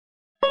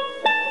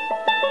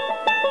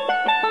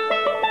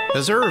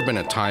Has there ever been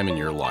a time in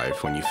your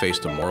life when you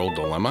faced a moral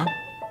dilemma?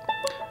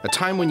 A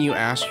time when you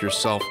asked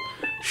yourself,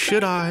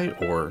 should I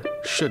or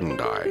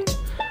shouldn't I?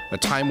 A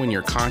time when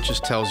your conscience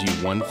tells you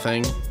one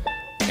thing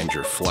and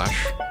your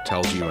flesh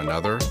tells you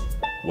another?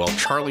 Well,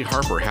 Charlie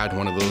Harper had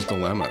one of those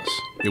dilemmas.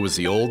 It was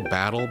the old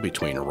battle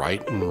between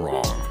right and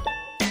wrong.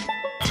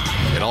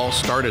 It all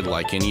started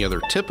like any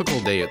other typical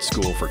day at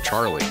school for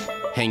Charlie,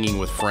 hanging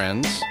with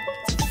friends,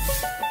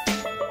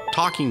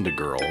 talking to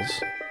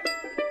girls,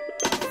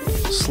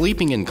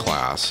 sleeping in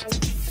class,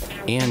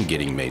 and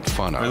getting made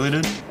fun of. Really,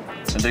 dude?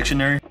 A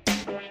dictionary?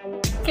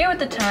 Get with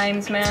the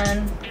times,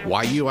 man.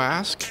 Why, you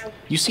ask?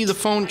 You see, the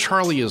phone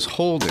Charlie is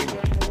holding,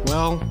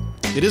 well,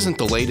 it isn't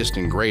the latest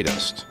and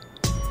greatest.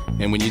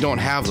 And when you don't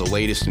have the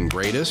latest and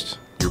greatest,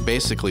 you're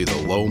basically the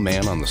low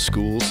man on the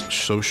school's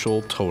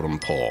social totem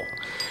pole.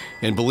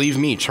 And believe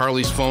me,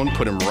 Charlie's phone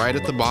put him right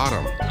at the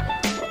bottom.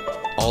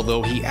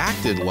 Although he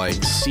acted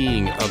like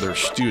seeing other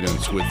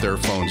students with their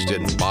phones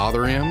didn't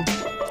bother him,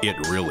 it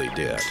really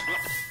did.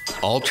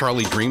 All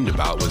Charlie dreamed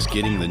about was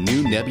getting the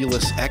new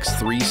nebulous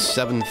X3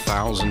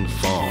 7000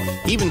 phone.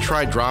 He even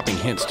tried dropping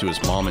hints to his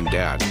mom and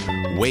dad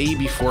way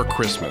before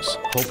Christmas,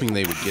 hoping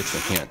they would get the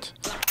hint.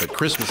 But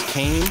Christmas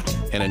came,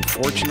 and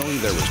unfortunately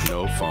there was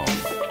no phone.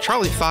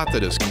 Charlie thought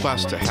that his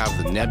quest to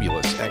have the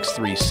nebulous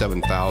X3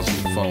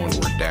 7000 phone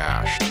were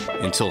dashed,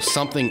 until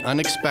something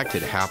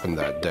unexpected happened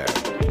that day.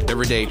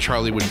 Every day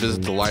Charlie would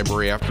visit the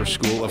library after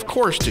school, of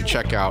course to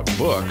check out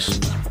books.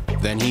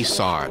 Then he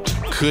saw it.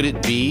 Could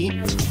it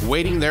be?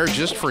 Waiting there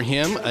just for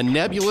him, a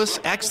nebulous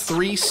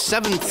X3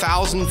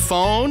 7000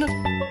 phone?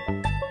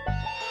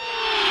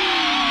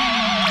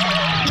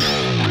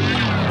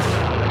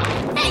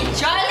 Hey,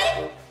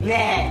 Charlie!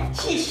 Man,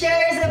 she sure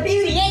is a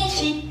beauty, ain't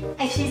she?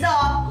 And she's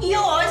all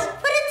yours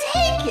for the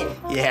taking.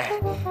 Yeah,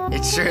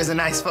 it sure is a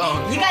nice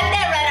phone. You got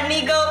that right,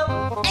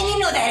 amigo. And you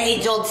know that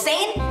age-old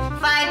saying,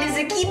 finders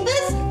are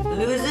keepers,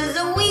 losers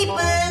are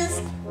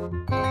weepers.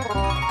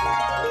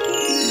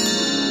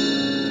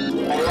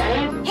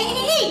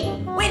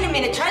 Hey, wait a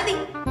minute, Charlie.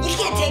 You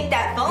can't take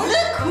that phone.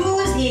 Look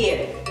who's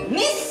here,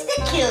 Mr.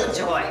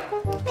 Killjoy.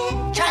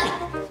 Man, Charlie,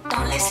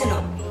 don't listen to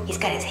him. He's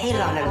got his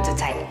hair on a little too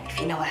tight, if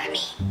you know what I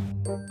mean.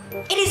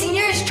 It isn't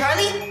yours,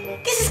 Charlie.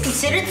 This is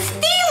considered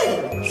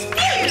stealing.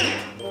 Stealing?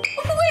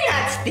 We're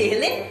not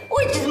stealing.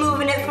 We're just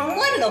moving it from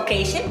one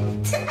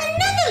location to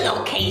another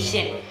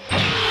location.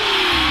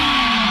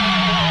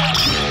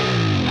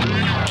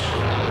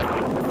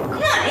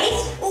 Come on,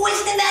 Ace. We're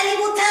wasting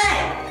valuable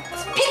time.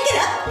 Let's pick it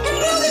up and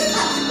blow this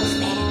popsicle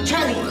stand.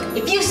 Charlie,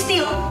 if you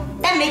steal,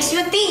 that makes you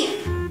a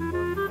thief.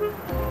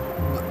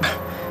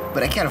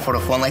 But I can't afford a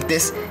phone like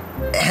this,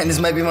 and this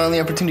might be my only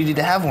opportunity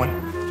to have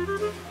one.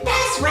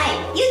 That's right.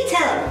 You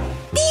tell him.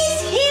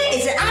 This here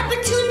is an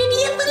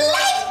opportunity of a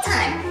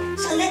lifetime.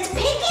 So let's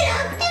pick it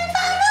up and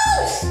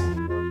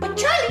vamoose. But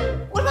Charlie,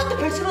 what about the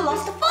person who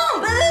lost the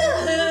phone?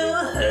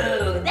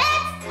 Boo-hoo-hoo.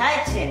 That's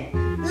touching.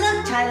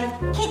 Look, Charlie,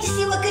 can't you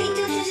see what Goody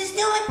Two-Shoes is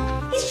doing?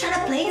 He's trying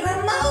to play your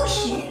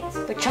emotions.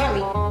 But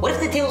Charlie, what if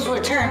the tables were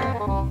turned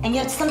and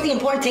you had something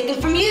important taken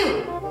from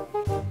you?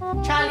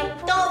 Charlie,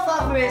 don't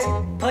fall for his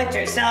put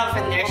yourself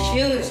in their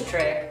shoes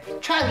trick.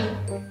 Charlie,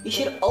 you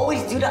should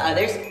always do to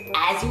others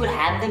as you would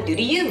have them do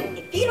to you.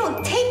 If you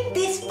don't take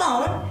this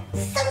phone,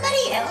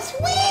 somebody else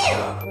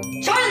will.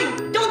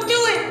 Charlie, don't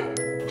do it!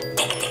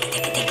 Take it, take it,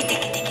 take it, take it, take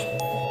it, take it.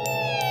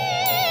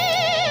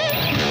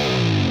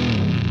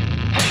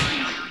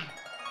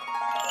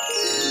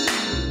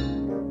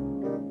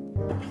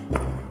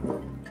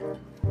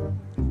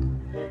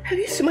 Have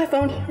you seen my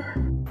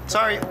phone?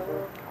 Sorry,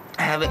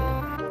 I have it.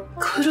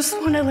 Just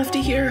the one I left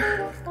it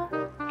here.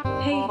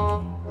 Hey,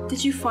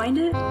 did you find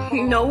it?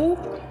 No.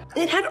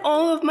 It had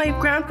all of my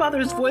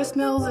grandfather's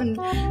voicemails and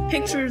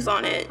pictures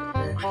on it.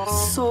 I'm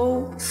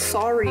so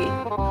sorry.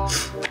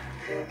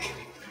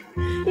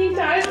 He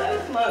died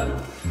last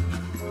month.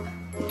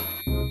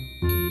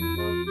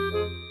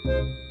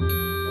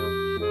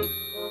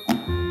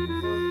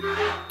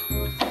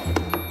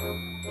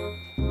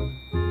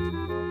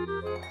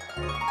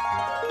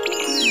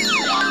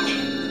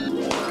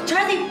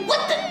 Charlie,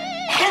 what the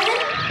heaven?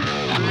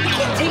 You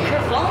can't take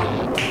her phone?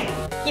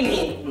 You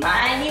mean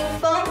my new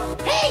phone?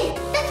 Hey,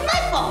 that's my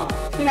phone.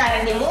 Not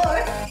anymore.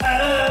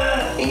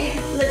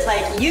 Looks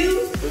like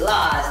you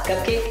lost,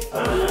 Cupcake.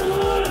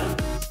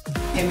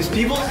 Hey, Miss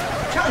Peebles?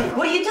 Charlie,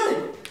 what are you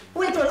doing? We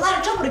went through a lot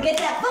of trouble to get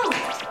that phone.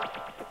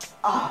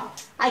 Oh,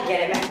 I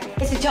get it, man.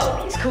 It's a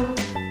joke. It's cool.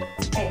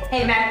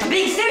 Hey, man, I'm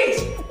being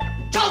serious.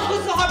 Charles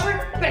Wilson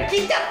Harper, better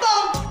keep that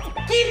phone.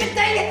 Keep it,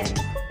 dang it.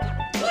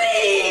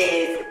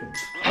 Please.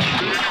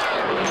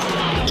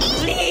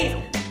 Please.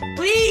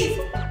 Please.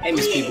 Hey,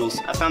 Miss Peebles,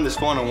 I found this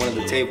phone on one of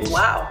the tables.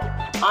 Wow.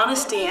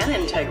 Honesty and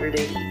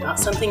integrity. Not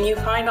something you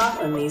find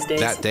often these days.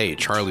 That day,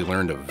 Charlie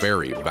learned a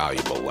very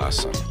valuable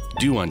lesson.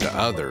 Do unto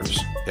others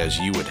as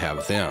you would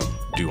have them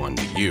do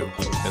unto you.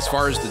 As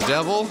far as the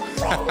devil,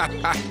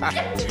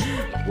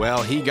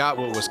 well, he got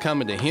what was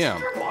coming to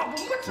him.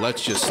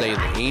 Let's just say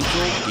the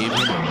angel gave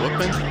him a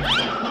whooping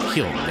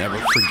he'll never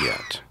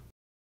forget.